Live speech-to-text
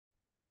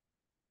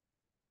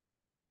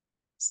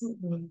So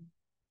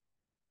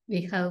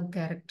we have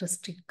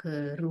characteristic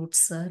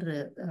roots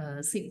are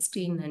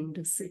 16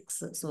 and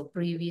 6. So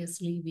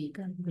previously we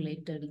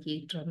calculated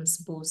A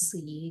transpose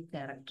A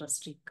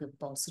characteristic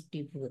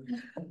positive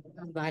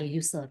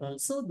values are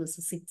also this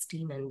is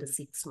 16 and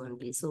 6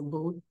 only. So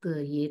both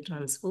A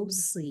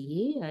transpose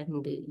A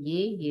and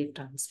A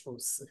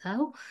transpose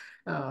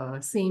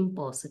have same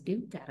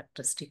positive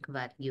characteristic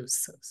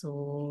values.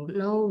 So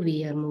now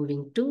we are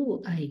moving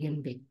to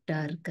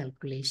eigenvector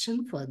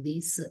calculation for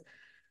these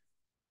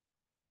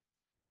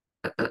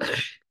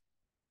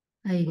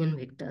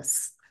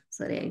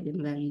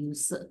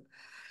eigenvalues.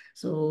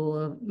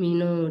 So we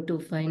know to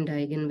find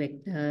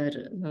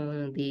eigenvector,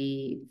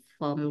 the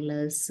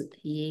formulas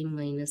A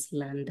minus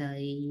lambda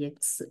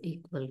X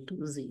equal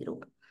to 0.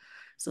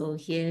 So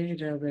here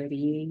our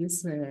A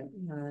is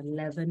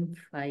 11,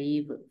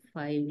 5,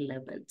 5,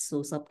 11.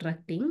 So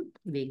subtracting,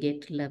 we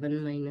get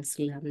 11 minus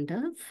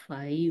lambda,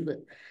 5,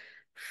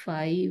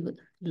 5,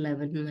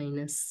 11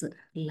 minus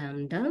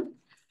lambda.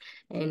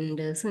 And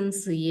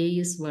since A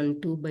is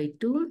 1, 2 by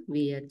 2,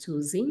 we are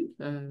choosing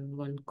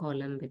one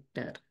column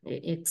vector,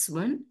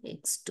 x1,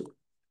 x2,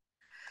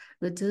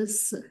 which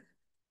is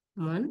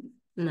one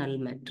null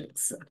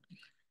matrix.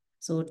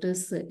 So it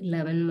is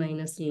 11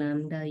 minus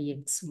lambda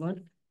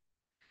x1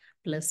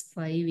 plus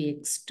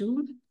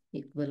 5x2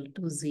 equal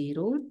to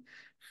 0.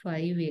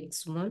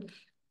 5x1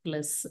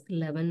 plus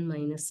 11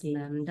 minus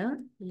lambda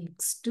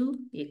x2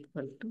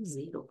 equal to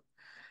 0.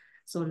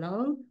 So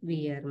now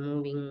we are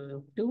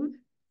moving to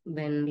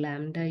when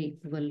lambda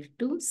equal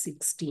to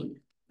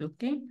 16.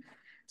 Okay.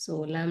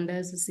 So lambda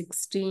is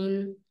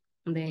 16,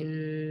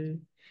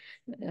 then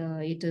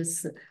it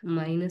is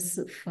minus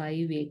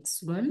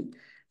 5x1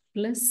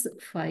 plus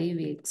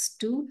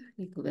 5x2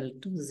 equal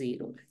to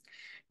 0.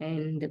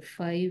 And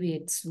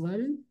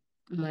 5x1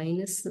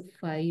 minus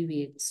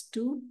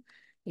 5x2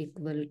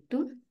 equal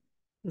to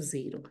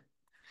 0.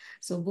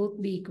 So both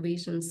the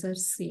equations are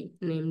same,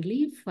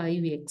 namely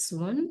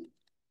 5x1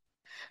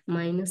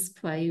 minus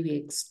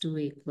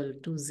 5x2 equal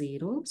to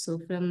 0. So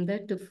from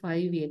that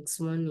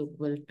 5x1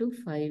 equal to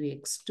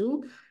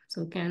 5x2.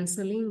 So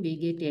cancelling, we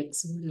get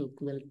x1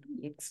 equal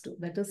to x2.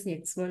 That is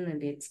x1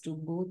 and x2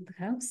 both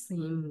have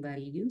same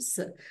values.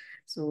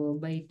 So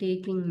by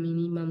taking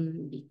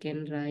minimum, we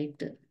can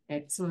write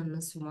x1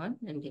 is 1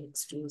 and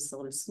x2 is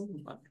also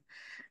 1.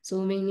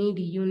 So we need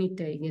unit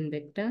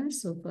eigenvector.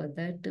 So for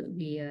that,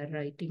 we are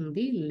writing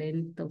the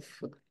length of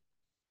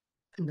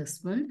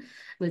this one,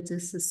 which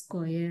is the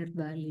square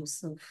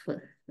values of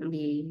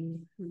the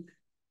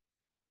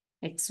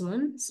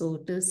x1. So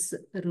it is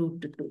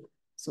root 2.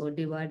 So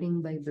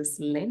dividing by this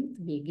length,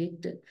 we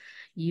get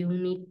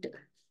unit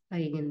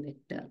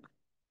eigenvector.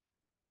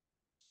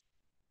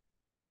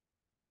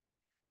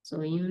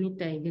 So unit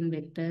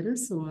eigenvector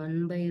is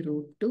 1 by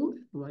root 2,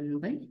 1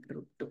 by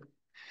root 2.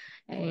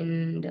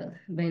 And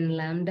when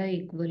lambda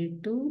equal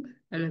to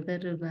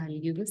another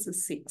value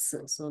is 6.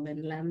 So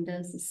when lambda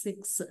is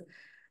 6,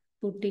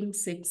 putting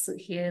 6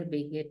 here,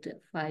 we get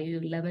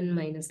 11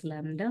 minus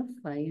lambda,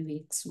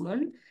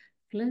 5x1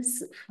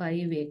 plus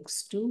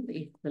 5x2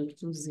 equal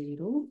to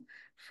 0.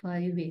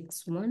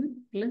 5x1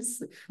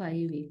 plus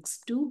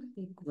 5x2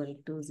 equal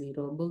to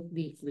 0. Both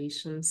the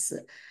equations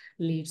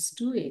leads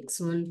to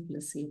x1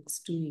 plus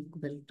x2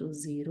 equal to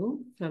 0.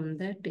 From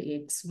that,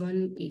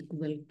 x1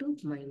 equal to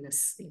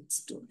minus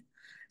x2.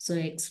 So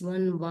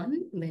x1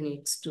 1, then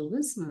x2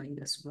 is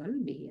minus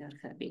 1 we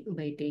are having.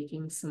 By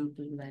taking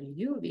simple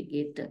value, we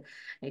get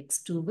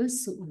x2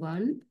 is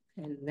 1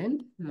 and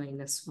then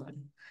minus 1.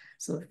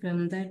 So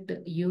from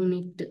that,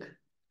 unit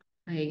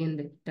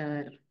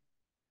eigenvector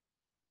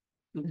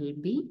will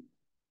be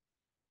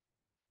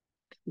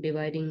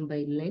dividing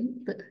by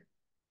length.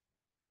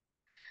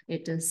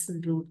 It is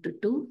root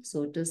 2.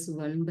 So it is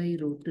 1 by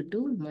root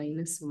 2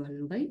 minus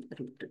 1 by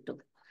root 2.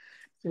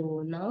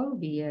 So now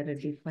we are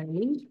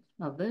defining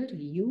our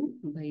U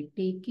by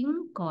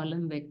taking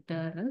column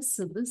vector as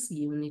this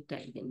unit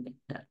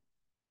eigenvector.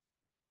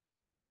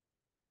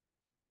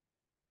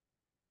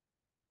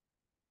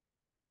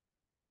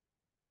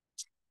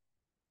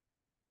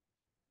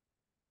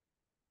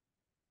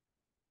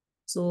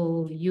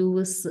 So U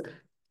is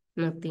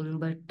nothing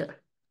but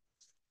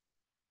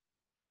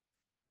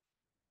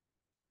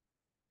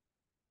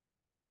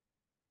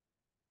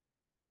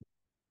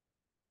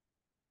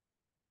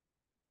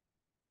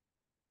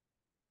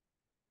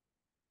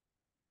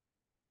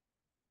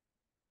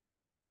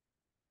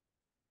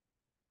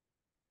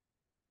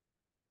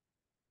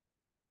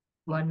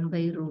 1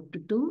 by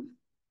root 2,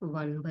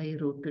 1 by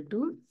root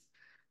 2,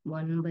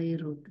 1 by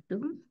root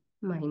 2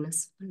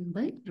 minus 1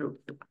 by root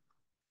 2.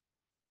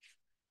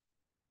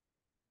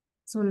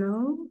 So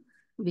now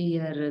we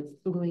are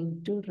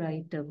going to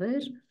write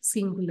our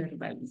singular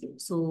value.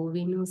 So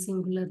we know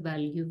singular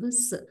value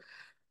is,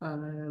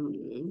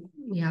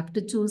 we have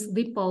to choose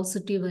the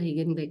positive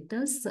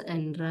eigenvectors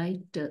and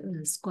write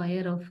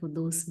square of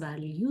those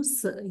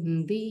values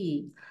in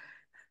the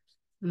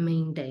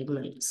main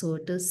diagonal. So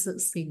it is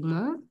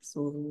sigma.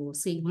 So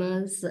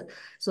sigmas.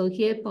 So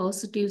here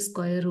positive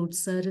square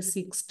roots are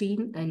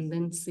 16 and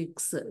then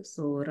 6.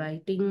 So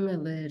writing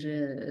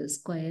our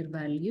square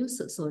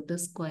values. So it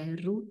is square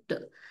root.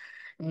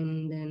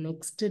 And the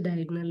next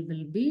diagonal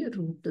will be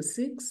root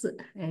 6.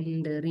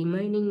 And the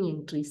remaining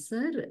entries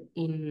are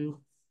in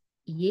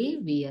A,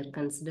 we are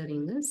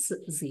considering as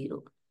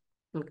 0.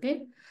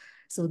 Okay.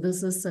 So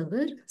this is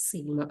our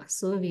sigma.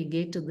 So we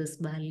get this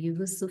value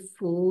is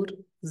 4,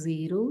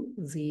 0,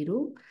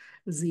 0,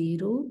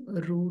 0,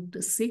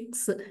 root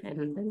 6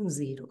 and then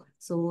 0.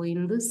 So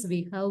in this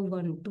we have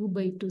one 2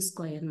 by 2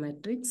 square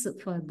matrix.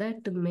 For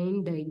that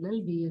main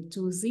diagonal we are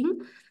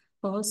choosing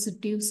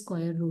positive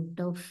square root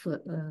of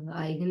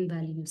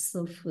eigenvalues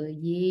of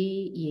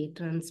A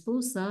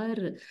transpose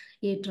or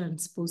A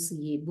transpose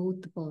A.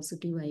 Both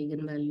positive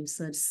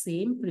eigenvalues are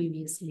same.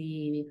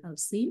 Previously we have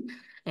seen.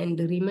 And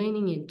the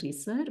remaining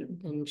entries are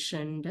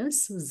mentioned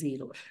as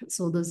 0.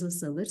 So this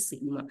is our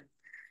sigma.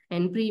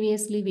 And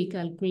previously we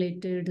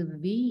calculated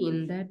V,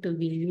 in that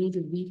we need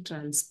V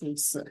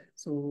transpose.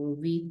 So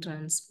V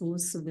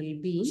transpose will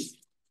be,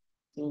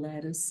 so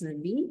where is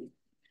V?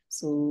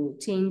 So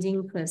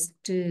changing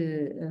first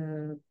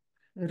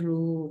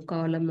row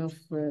column of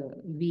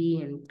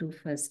V into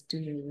first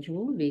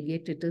row, we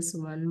get it is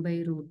 1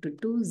 by root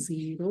 2,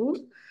 0,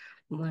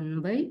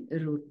 1 by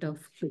root of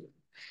 2.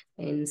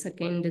 In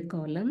second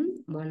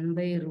column, 1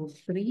 by root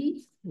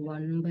 3,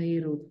 1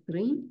 by root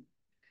 3,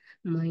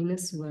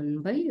 minus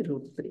 1 by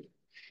root 3.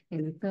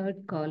 In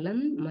third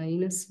column,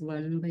 minus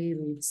 1 by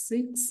root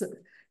 6,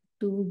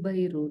 2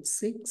 by root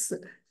 6,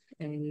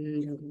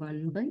 and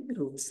 1 by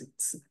root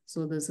 6.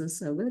 So this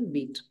is our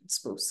V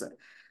transpose.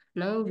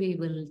 Now we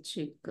will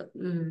check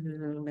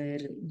where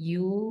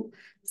U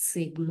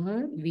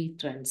sigma V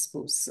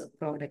transpose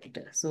product.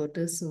 So it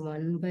is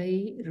 1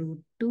 by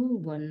root 2,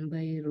 1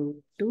 by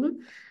root 2,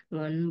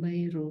 1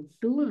 by root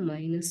 2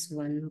 minus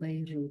 1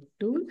 by root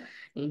 2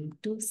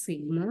 into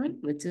sigma,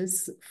 which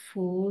is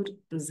 4,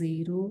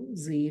 0,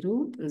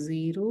 0,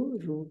 0,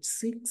 root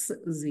 6,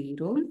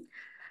 0.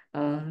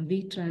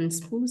 We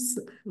transpose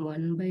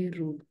 1 by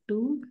root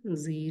 2,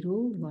 0,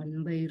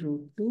 1 by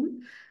root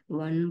 2,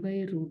 1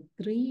 by root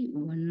 3,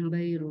 1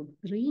 by root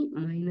 3,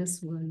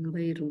 minus 1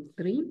 by root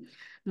 3,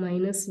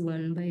 minus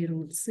 1 by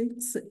root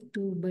 6,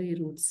 2 by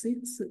root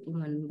 6,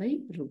 1 by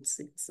root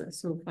 6.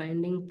 So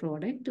finding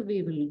product,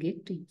 we will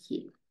get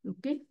A.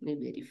 Okay, we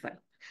verify.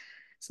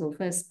 So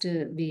first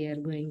we are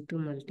going to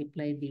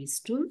multiply these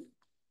two.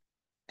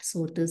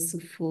 So it is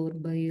 4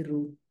 by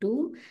root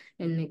 2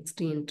 and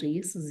next entry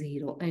is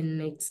 0 and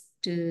next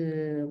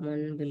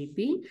one will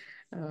be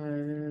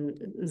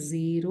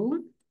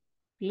 0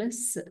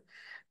 plus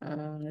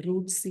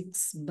root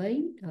 6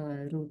 by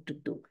root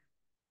 2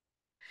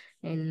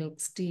 and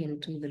next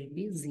entry will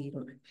be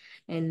 0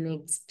 and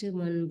next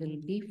one will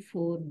be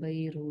 4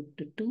 by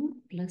root 2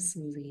 plus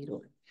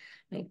 0.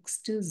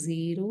 Next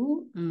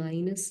 0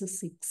 minus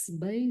 6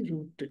 by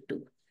root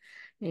 2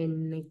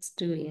 and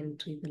next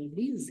entry will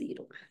be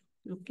 0.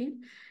 Okay,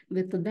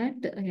 with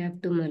that I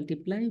have to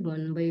multiply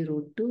 1 by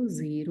root 2,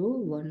 0,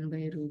 1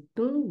 by root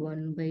 2,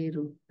 1 by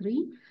root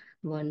 3,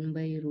 1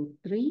 by root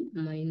 3,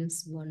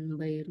 minus 1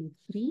 by root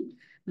 3,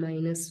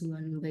 minus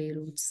 1 by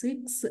root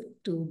 6,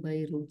 2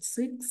 by root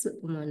 6,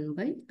 1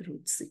 by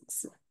root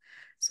 6.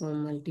 So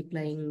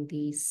multiplying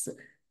these,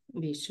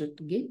 we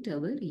should get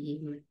our A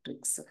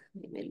matrix.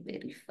 We will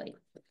verify.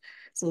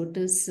 So it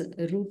is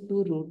root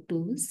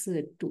 2 is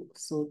 2.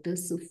 So it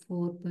is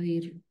 4 by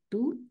root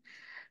 2.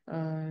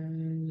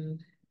 And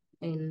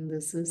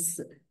this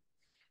is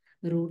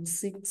root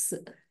 6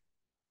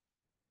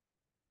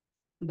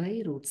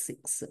 by root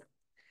 6.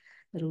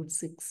 Root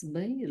 6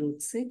 by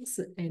root 6.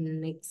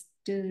 And next,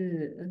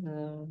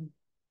 no.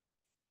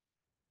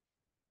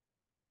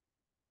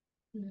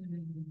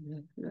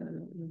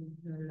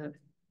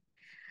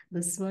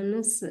 This one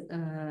is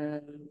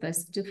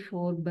first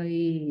 4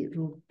 by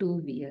root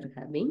 2 we are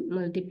having.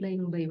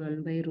 Multiplying by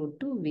 1 by root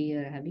 2 we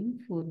are having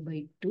 4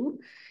 by 2.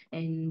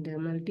 And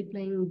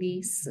multiplying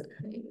these,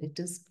 it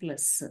is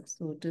plus.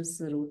 So it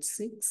is root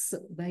 6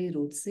 by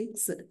root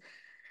 6.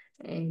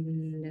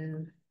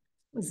 And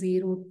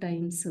 0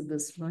 times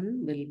this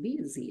one will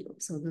be 0.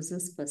 So this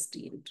is first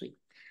entry.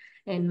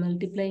 And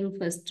multiplying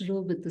first row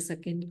with the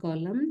second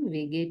column,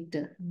 we get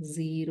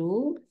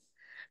 0.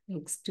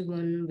 Next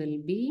one will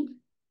be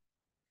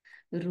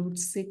root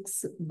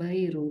 6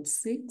 by root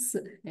 6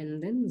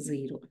 and then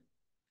 0.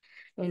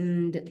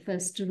 And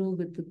first row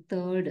with the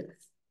third,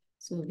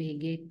 so we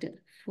get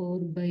 4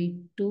 by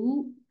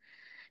 2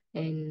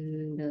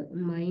 and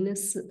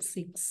minus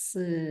 6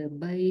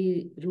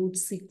 by root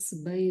 6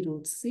 by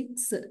root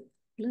 6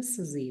 plus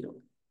 0.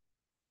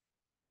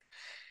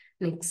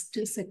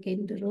 Next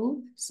second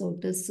row, so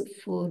it is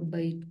 4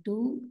 by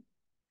 2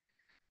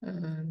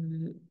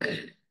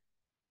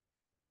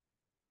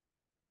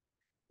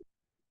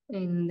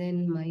 and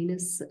then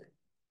minus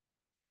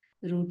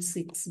root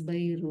 6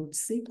 by root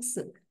 6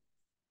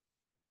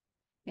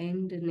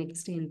 and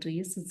next entry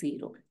is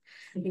 0.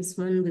 This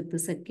one with the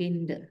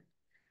second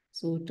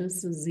So it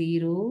is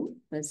 0,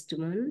 first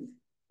one.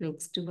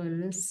 Next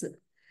one is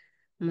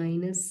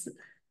minus,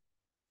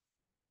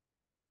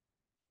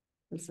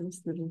 this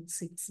is the root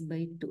 6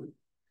 by 2.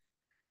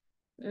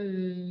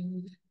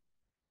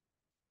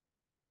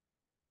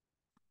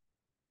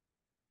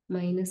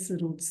 Minus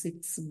root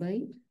 6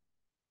 by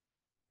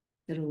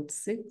root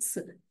 6.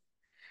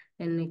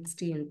 And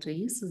next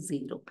entry is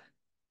 0.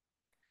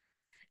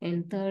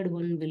 And third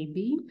one will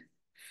be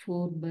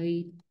 4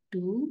 by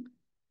 2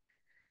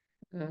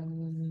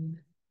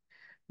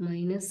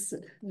 minus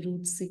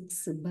root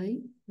 6 by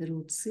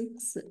root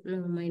 6.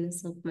 No,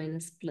 minus of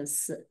minus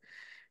plus.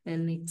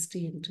 And next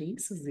entry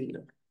is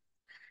 0.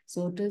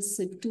 So it is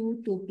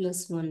 2, 2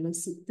 plus 1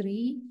 is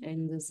 3,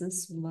 and this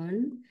is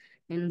 1,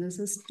 and this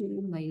is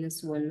 2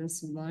 minus 1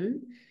 is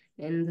 1,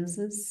 and this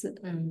is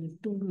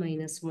 2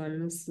 minus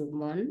 1 is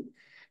 1,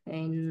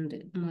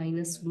 and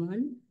minus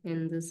 1,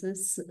 and this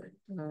is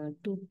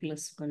 2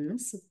 plus 1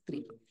 is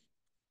 3.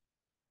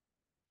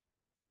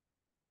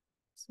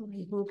 So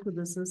I hope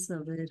this is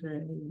our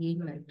A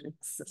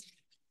matrix.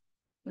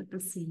 Let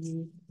us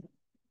see.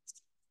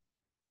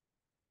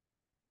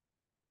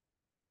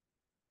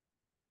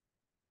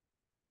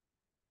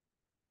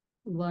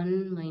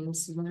 1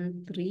 minus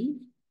 1, 3,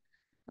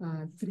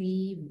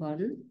 3,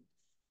 1,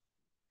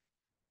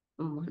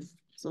 1.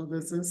 So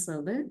this is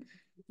our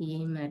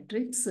A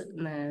matrix.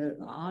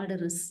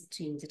 Order is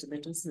changed.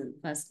 That is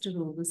first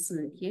row is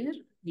here.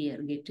 We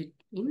are getting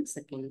in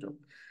second row.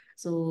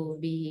 So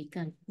we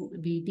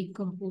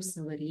decompose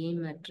our A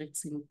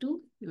matrix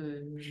into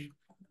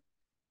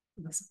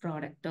this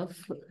product of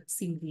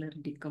singular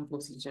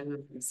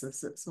decomposition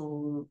analysis.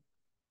 So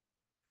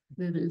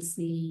we will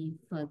see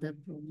further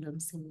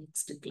problems in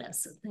next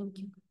class. Thank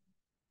you.